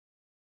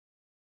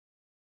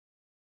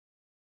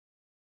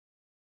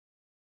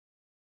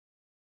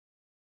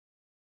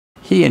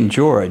He and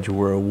George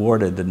were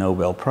awarded the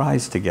Nobel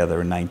Prize together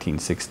in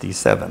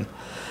 1967.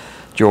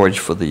 George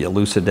for the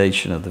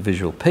elucidation of the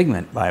visual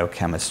pigment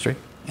biochemistry,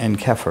 and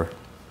Keffer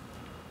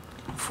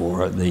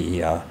for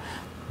the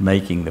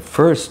making the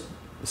first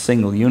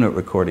single unit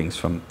recordings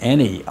from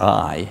any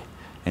eye,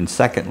 and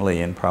secondly,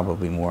 and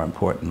probably more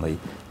importantly,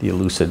 the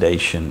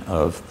elucidation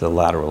of the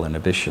lateral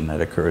inhibition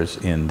that occurs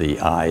in the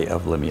eye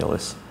of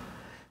Limulus.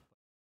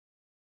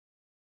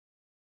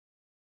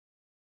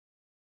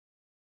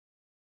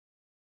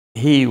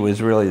 He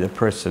was really the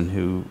person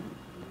who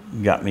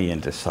got me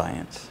into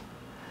science.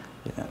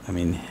 Yeah, I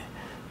mean,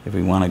 if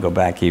we want to go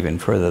back even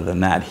further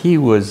than that, he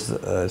was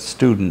a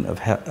student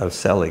of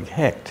Selig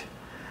Hecht,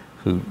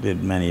 who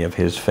did many of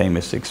his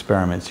famous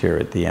experiments here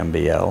at the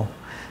MBL,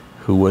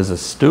 who was a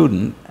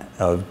student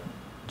of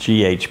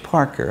G.H.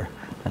 Parker,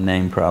 a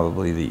name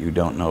probably that you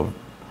don't know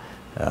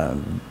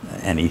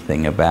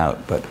anything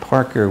about. But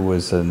Parker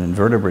was an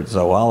invertebrate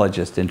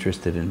zoologist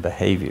interested in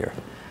behavior.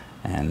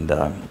 And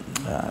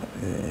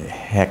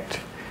Hecht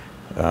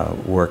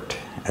worked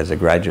as a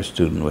graduate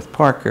student with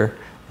Parker,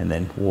 and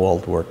then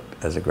Wald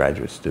worked as a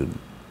graduate student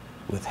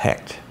with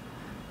Hecht.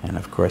 And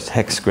of course,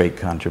 Hecht's great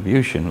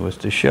contribution was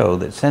to show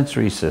that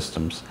sensory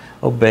systems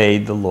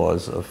obeyed the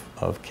laws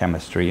of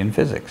chemistry and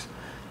physics.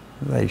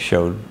 They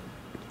showed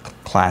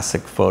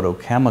classic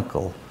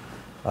photochemical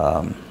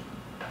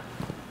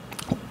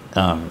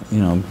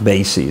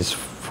bases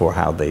for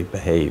how they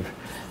behave.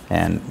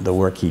 And the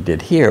work he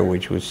did here,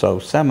 which was so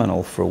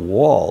seminal for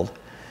Wald,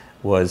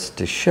 was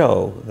to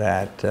show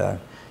that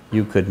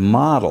you could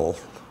model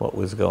what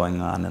was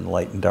going on in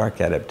light and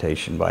dark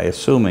adaptation by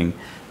assuming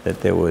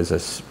that there was a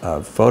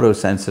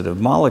photosensitive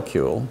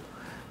molecule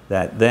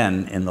that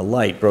then, in the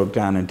light, broke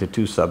down into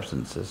two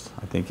substances.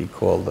 I think he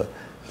called the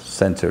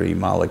sensory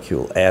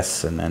molecule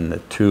S, and then the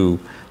two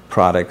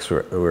products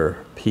were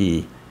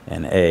P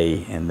and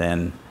A, and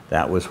then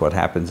that was what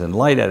happens in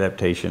light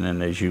adaptation.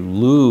 And as you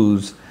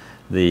lose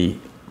the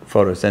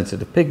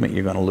photosensitive pigment,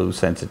 you're going to lose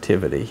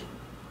sensitivity,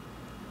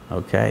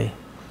 okay?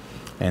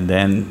 And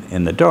then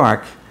in the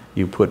dark,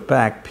 you put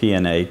back P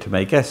and A to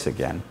make S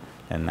again,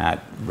 and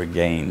that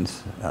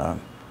regains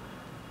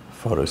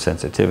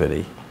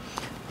photosensitivity.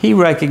 He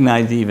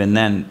recognized even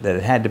then that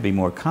it had to be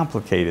more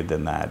complicated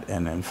than that,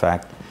 and in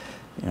fact,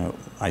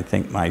 I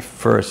think my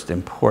first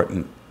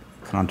important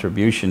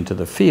contribution to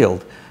the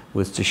field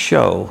was to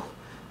show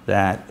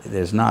that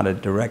there's not a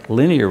direct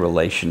linear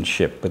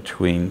relationship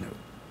between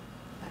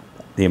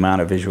the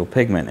amount of visual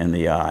pigment in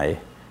the eye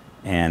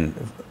and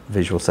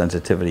visual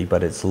sensitivity,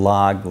 but it's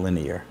log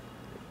linear.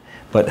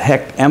 But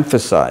Hecht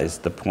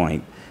emphasized the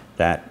point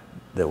that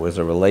there was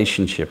a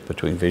relationship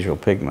between visual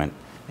pigment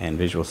and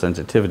visual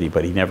sensitivity,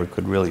 but he never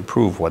could really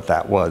prove what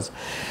that was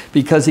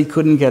because he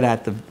couldn't get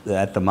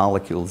at the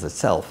molecules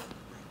itself.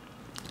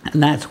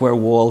 And that's where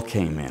Wald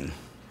came in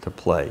to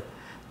play.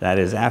 That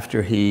is,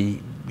 after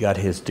he got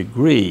his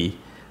degree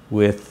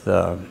with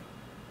Hecht,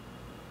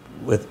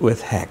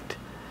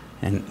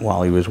 and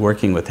while he was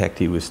working with Hecht,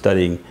 he was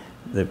studying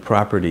the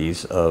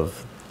properties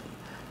of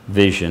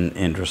vision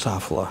in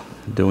Drosophila,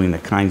 doing the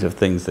kinds of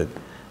things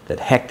that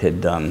Hecht had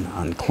done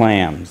on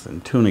clams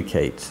and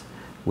tunicates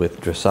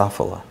with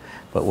Drosophila.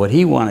 But what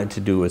he wanted to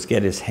do was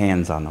get his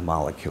hands on the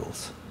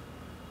molecules.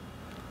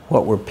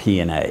 What were P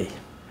and A?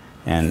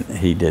 And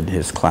he did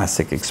his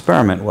classic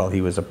experiment while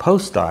he was a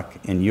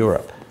postdoc in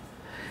Europe.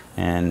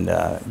 And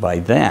by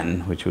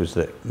then, which was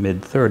the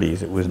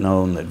mid-30s, it was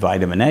known that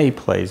vitamin A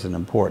plays an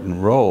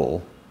important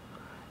role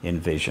in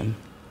vision.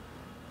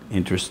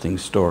 Interesting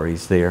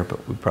stories there,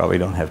 but we probably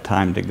don't have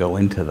time to go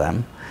into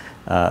them.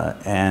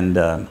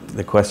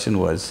 The question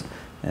was,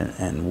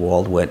 and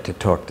Wald went to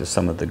talk to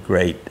some of the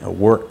great,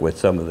 work with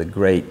some of the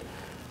great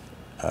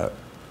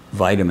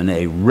vitamin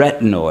A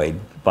retinoid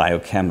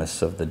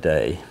biochemists of the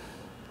day,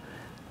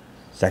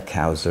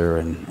 Zeckhauser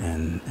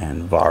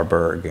and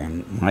Warburg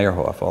and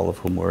Meyerhoff, all of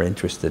whom were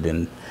interested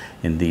in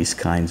these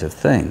kinds of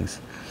things.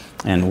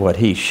 And what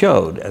he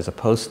showed as a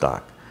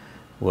postdoc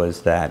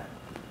was that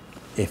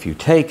if you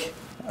take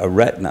a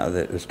retina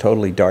that was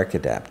totally dark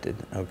adapted,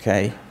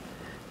 okay,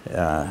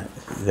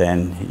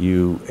 then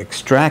you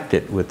extract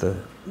it with a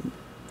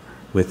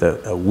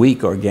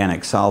weak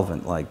organic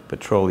solvent like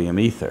petroleum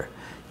ether.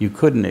 You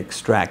couldn't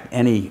extract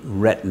any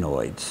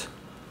retinoids,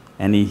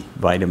 any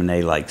vitamin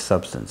A-like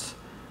substance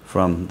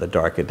from the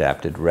dark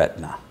adapted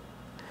retina.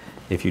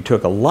 If you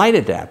took a light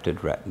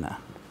adapted retina,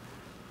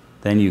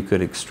 then you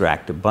could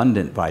extract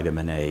abundant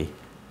vitamin A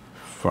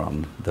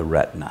from the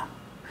retina.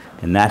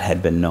 And that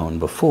had been known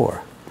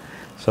before.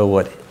 So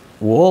what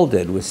Wald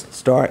did was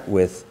start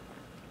with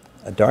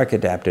a dark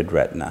adapted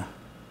retina,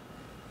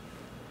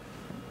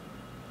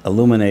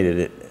 illuminated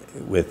it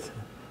with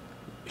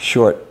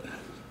short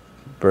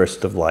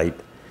bursts of light,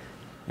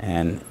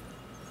 and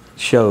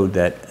showed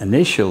that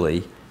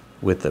initially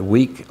with a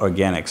weak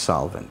organic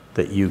solvent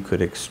that you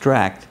could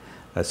extract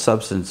a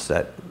substance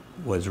that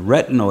was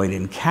retinoid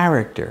in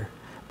character,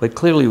 but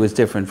clearly was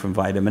different from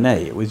vitamin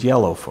A. It was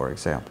yellow, for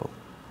example.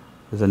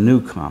 It was a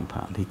new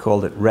compound. He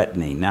called it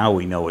retinine. Now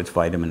we know it's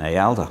vitamin A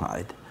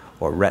aldehyde,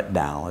 or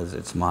retinal is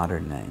its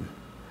modern name.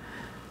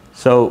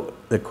 So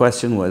the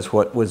question was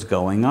what was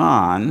going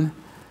on,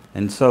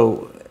 and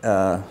so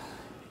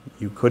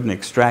you couldn't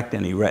extract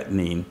any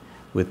retinine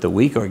with the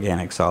weak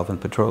organic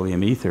solvent,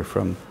 petroleum ether,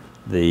 from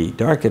the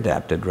dark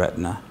adapted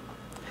retina.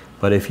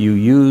 But if you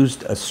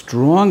used a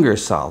stronger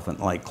solvent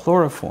like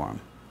chloroform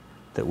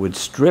that would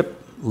strip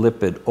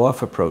lipid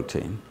off a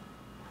protein,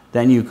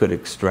 then you could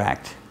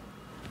extract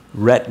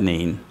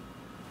retinine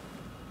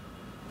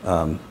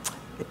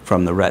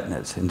from the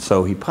retinas. And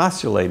so he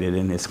postulated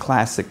in his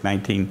classic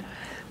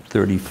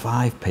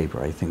 1935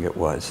 paper, I think it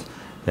was,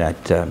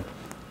 that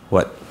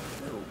what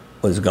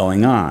was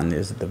going on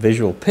is that the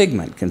visual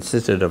pigment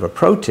consisted of a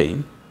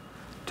protein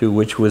to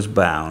which was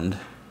bound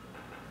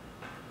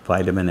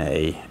vitamin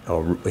A,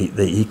 or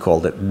he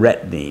called it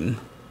retinine.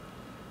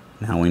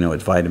 Now we know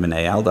it's vitamin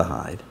A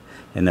aldehyde.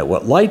 And that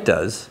what light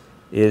does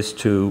is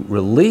to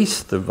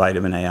release the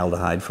vitamin A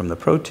aldehyde from the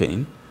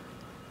protein.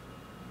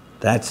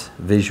 That's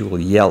visual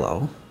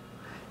yellow.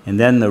 And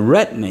then the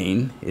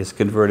retinine is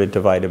converted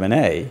to vitamin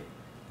A,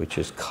 which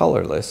is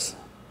colorless.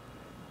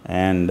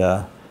 And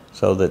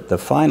so that the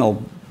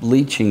final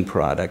bleaching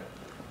product,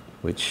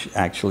 which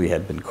actually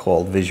had been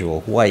called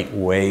visual white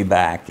way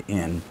back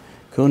in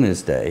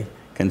Kuhne's day,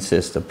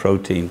 consists of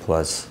protein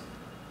plus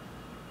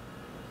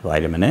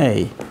vitamin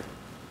A.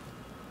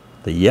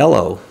 The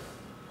yellow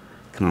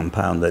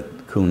compound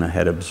that Kuhne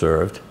had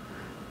observed,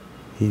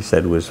 he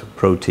said was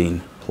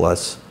protein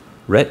plus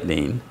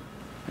retinine,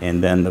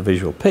 and then the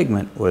visual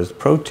pigment was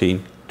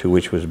protein to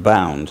which was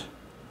bound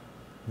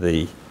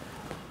the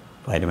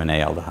vitamin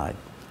A aldehyde.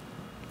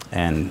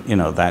 And you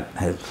know, that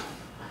has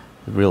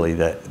really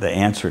the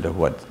answer to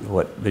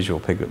what visual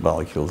pigment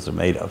molecules are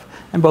made of.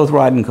 And both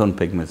rod and cone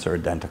pigments are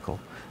identical.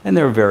 And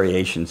there are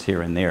variations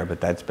here and there, but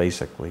that's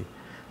basically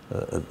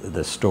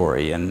the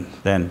story. And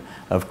then,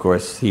 of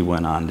course, he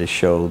went on to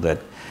show that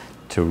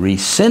to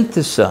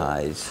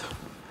resynthesize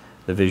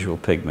the visual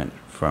pigment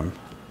from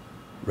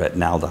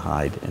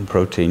retinaldehyde and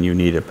protein, you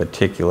need a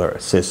particular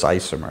cis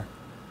isomer,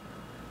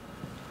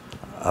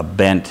 a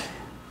bent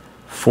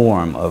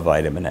form of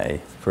vitamin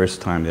A.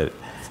 First time that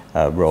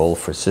a role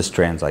for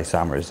cis-trans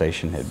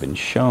isomerization had been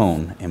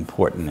shown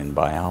important in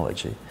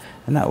biology.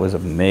 And that was a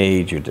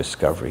major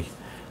discovery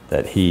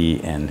that he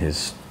and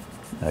his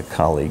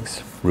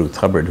colleagues, Ruth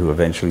Hubbard, who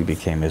eventually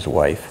became his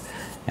wife,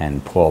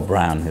 and Paul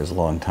Brown, his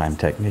longtime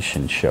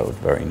technician, showed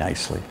very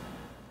nicely.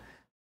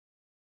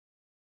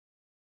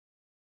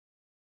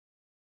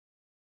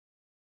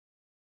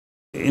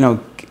 You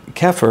know,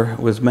 Keffer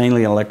was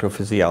mainly an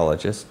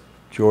electrophysiologist.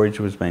 George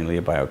was mainly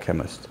a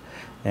biochemist.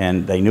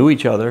 And they knew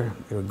each other.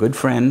 They were good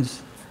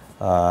friends.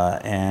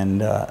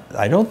 And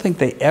I don't think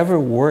they ever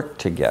worked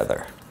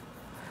together.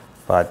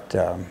 But,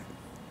 you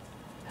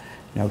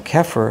know,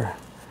 Keffer,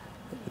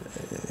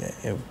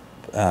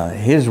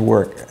 his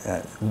work,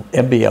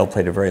 MBL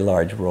played a very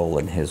large role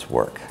in his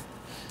work,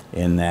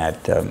 in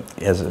that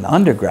as an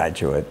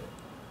undergraduate,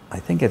 I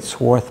think it's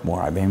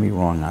Swarthmore, I may be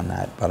wrong on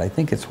that, but I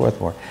think it's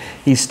Swarthmore,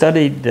 he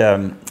studied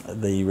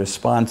the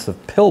response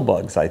of pill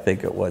bugs, I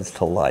think it was,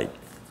 to light.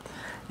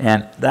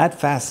 And that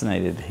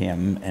fascinated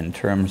him in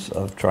terms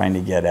of trying to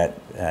get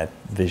at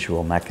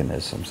visual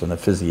mechanisms and the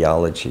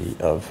physiology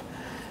of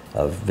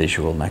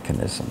visual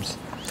mechanisms.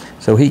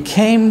 So he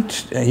came,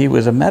 he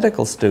was a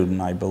medical student,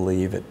 I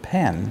believe, at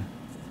Penn,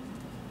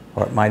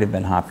 or it might have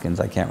been Hopkins,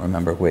 I can't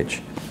remember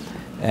which,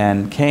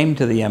 and came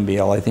to the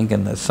MBL, I think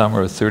in the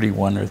summer of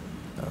 31 or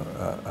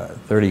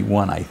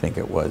 31, I think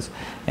it was,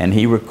 and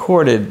he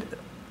recorded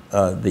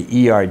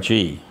the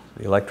ERG,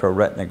 the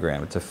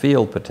electroretinogram, it's a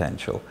field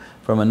potential,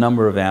 from a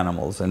number of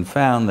animals, and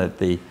found that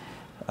the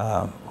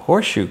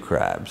horseshoe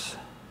crabs,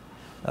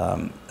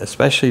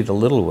 especially the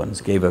little ones,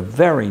 gave a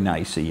very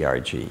nice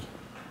ERG.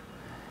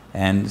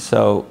 And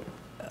so,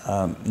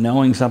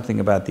 knowing something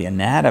about the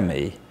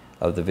anatomy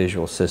of the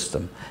visual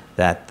system,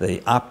 that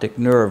the optic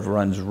nerve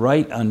runs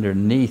right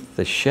underneath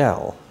the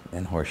shell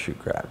in horseshoe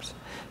crabs,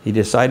 he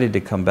decided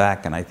to come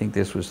back, and I think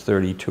this was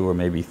 32 or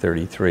maybe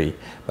 33,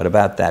 but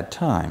about that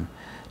time,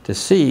 to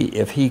see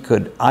if he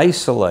could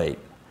isolate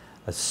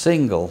a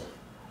single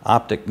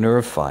optic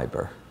nerve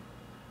fiber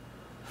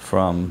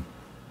from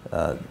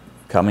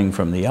coming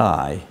from the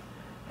eye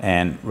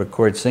and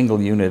record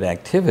single unit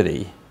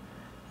activity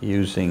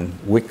using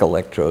wick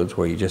electrodes,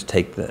 where you just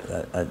take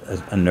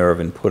a nerve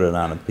and put it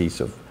on a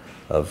piece of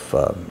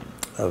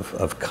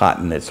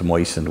cotton that's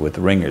moistened with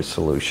Ringer's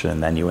solution,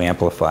 and then you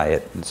amplify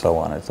it and so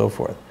on and so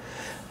forth.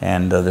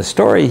 And the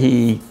story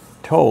he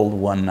told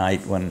one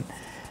night when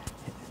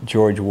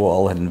George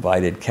Wald had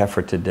invited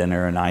Keffer to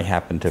dinner, and I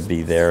happened to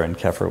be there, and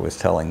Keffer was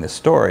telling the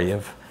story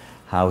of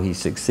how he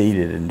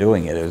succeeded in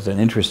doing it. It was an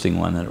interesting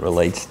one that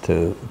relates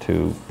to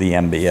the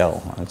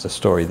MBL. It's a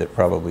story that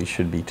probably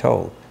should be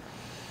told.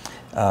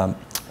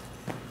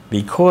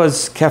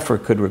 Because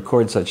Keffer could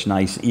record such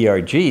nice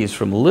ERGs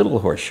from little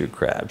horseshoe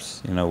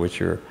crabs, you know,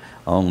 which are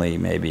only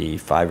maybe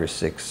 5 or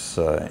 6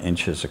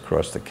 inches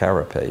across the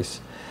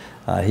carapace,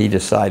 he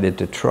decided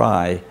to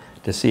try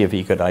to see if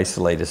he could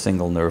isolate a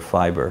single nerve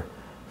fiber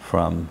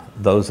from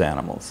those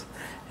animals.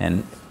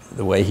 And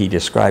the way he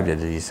described it,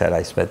 he said,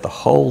 I spent the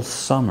whole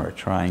summer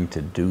trying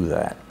to do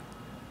that.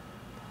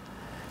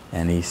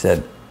 And he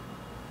said,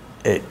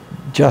 it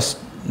just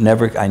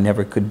never, I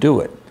never could do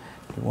it.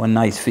 One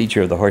nice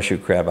feature of the horseshoe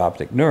crab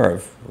optic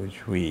nerve,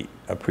 which we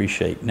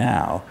appreciate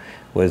now,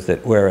 was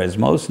that whereas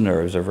most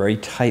nerves are very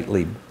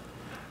tightly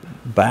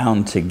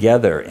bound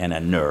together in a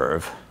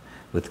nerve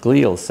with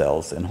glial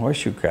cells, in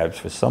horseshoe crabs,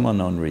 for some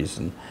unknown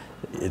reason,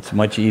 it's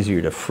much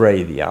easier to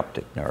fray the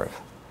optic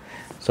nerve.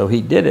 So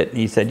he did it, and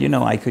he said, you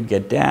know, I could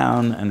get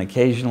down and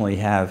occasionally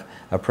have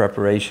a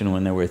preparation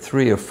when there were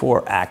 3 or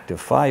 4 active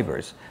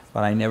fibers,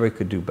 but I never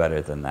could do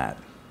better than that.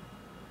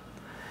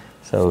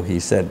 So he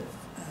said,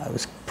 I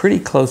was pretty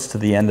close to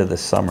the end of the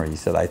summer. He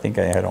said, I think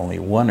I had only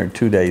 1 or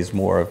 2 days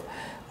more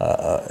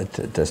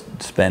to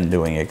spend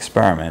doing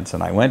experiments,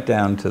 and I went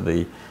down to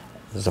the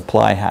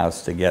supply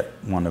house to get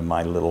one of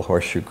my little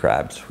horseshoe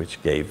crabs,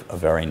 which gave a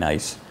very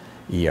nice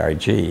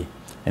ERG,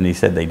 and he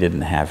said they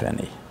didn't have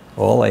any.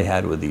 All they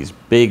had were these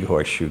big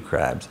horseshoe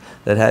crabs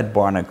that had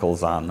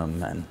barnacles on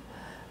them, and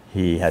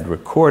he had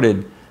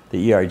recorded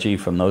the ERG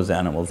from those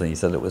animals, and he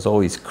said it was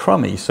always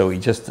crummy, so he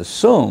just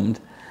assumed,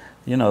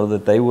 you know,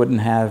 that they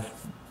wouldn't have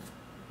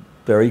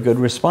very good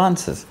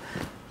responses.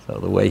 So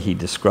the way he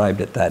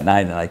described it that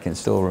night, and I can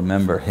still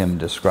remember him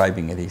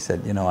describing it, he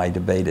said, you know, I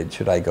debated,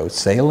 should I go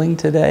sailing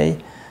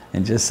today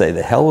and just say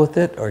the hell with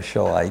it, or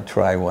shall I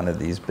try one of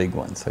these big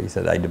ones? So he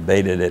said, I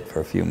debated it for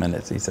a few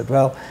minutes. He said,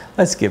 well,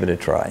 let's give it a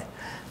try.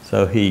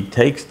 So he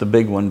takes the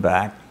big one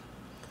back,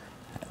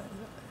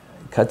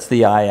 cuts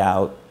the eye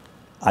out,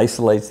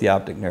 isolates the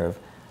optic nerve,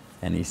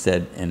 and he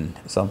said in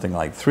something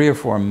like 3 or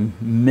 4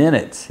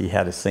 minutes he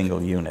had a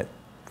single unit,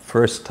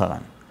 first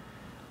time.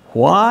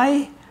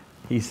 Why?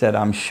 He said,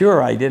 I'm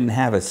sure I didn't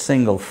have a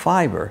single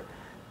fiber,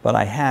 but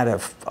I had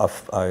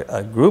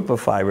a group of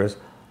fibers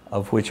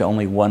of which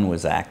only one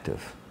was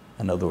active.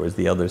 In other words,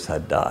 the others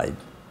had died.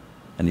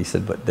 And he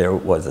said, but there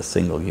was a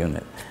single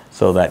unit.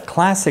 So that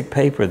classic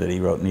paper that he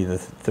wrote in either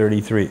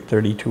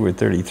 32 or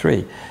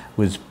 33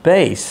 was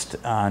based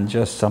on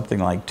just something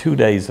like 2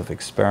 days of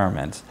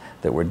experiments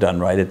that were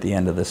done right at the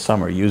end of the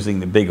summer using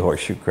the big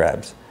horseshoe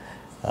crabs.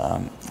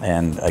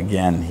 And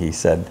again, he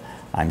said,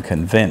 I'm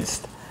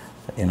convinced,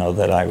 you know,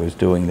 that I was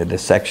doing the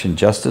dissection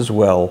just as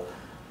well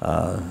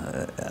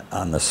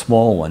on the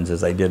small ones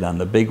as I did on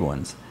the big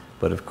ones.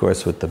 But of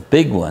course, with the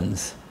big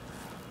ones,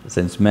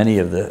 since many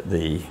of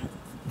the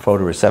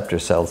photoreceptor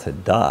cells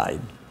had died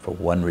for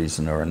one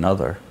reason or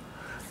another,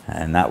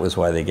 and that was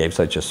why they gave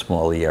such a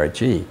small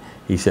ERG,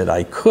 he said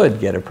I could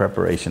get a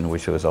preparation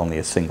which was only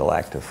a single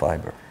active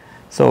fiber.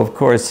 So of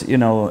course, you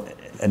know,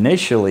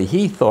 initially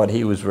he thought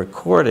he was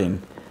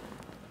recording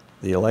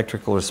the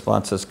electrical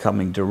responses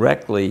coming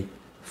directly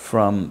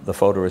from the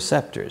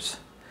photoreceptors.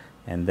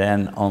 And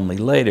then only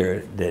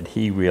later did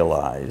he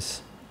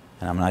realize,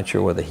 and I'm not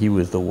sure whether he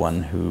was the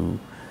one who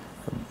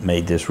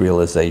made this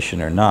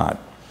realization or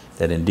not,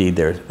 that indeed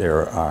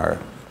there are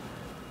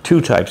 2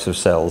 types of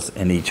cells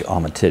in each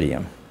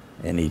ommatidium,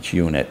 in each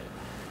unit.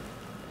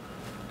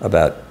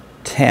 About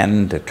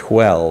 10 to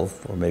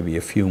 12, or maybe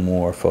a few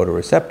more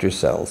photoreceptor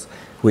cells,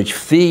 which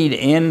feed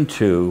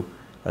into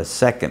a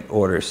second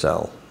order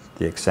cell,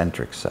 the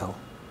eccentric cell.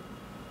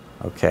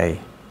 Okay?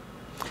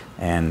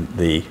 And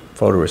the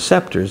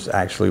photoreceptors,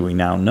 actually we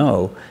now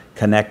know,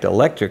 connect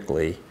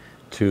electrically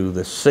to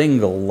the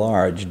single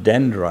large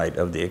dendrite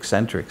of the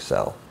eccentric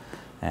cell.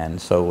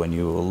 And so when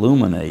you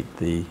illuminate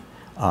the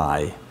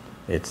eye,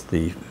 it's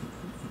the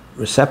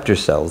receptor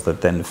cells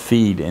that then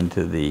feed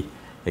into the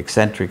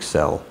eccentric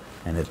cell,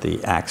 and at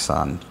the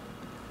axon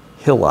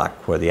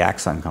hillock, where the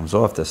axon comes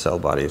off the cell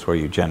body, is where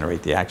you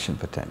generate the action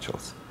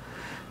potentials.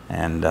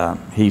 And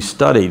he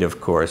studied, of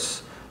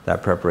course,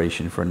 that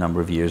preparation for a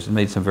number of years and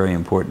made some very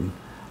important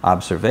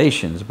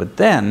observations. But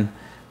then,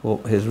 well,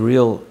 his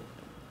real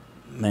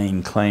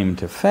main claim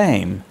to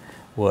fame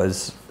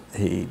was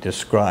he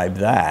described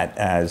that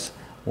as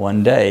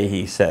one day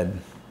he said,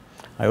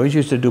 I always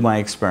used to do my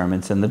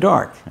experiments in the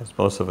dark, as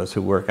most of us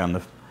who work on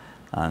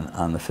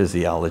the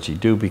physiology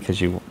do, because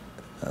you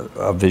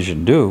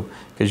vision do,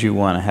 because you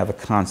want to have a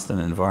constant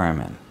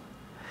environment.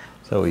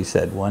 So he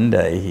said one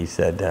day, he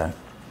said,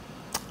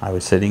 I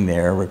was sitting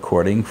there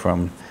recording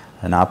from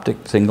an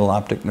single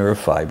optic nerve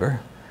fiber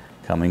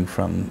coming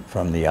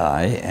from the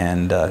eye,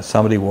 and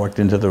somebody walked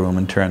into the room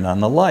and turned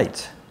on the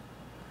lights.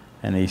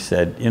 And he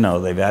said, you know,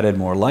 they've added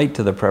more light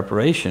to the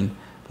preparation,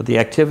 but the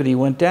activity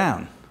went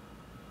down.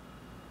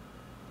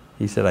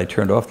 He said, I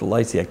turned off the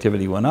lights, the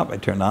activity went up. I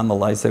turned on the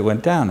lights, they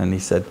went down. And he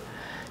said,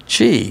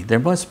 gee, there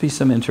must be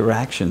some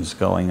interactions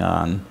going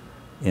on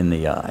in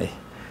the eye.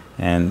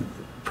 And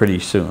pretty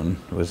soon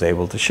was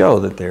able to show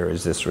that there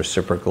is this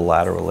reciprocal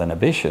lateral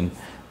inhibition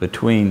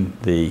between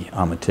the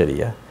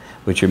ommatidia,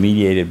 which are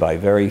mediated by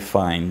very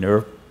fine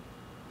nerve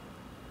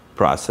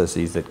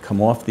processes that come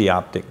off the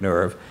optic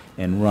nerve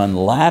and run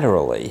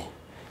laterally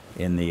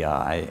in the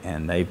eye,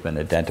 and they've been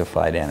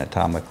identified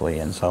anatomically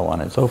and so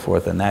on and so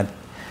forth. And that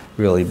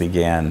really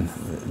began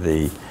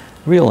the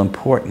real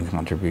important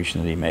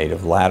contribution that he made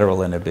of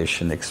lateral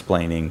inhibition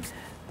explaining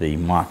the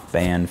Mach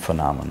band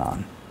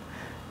phenomenon.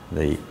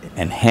 the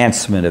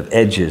enhancement of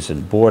edges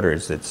and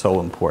borders that's so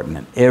important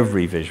in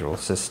every visual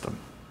system.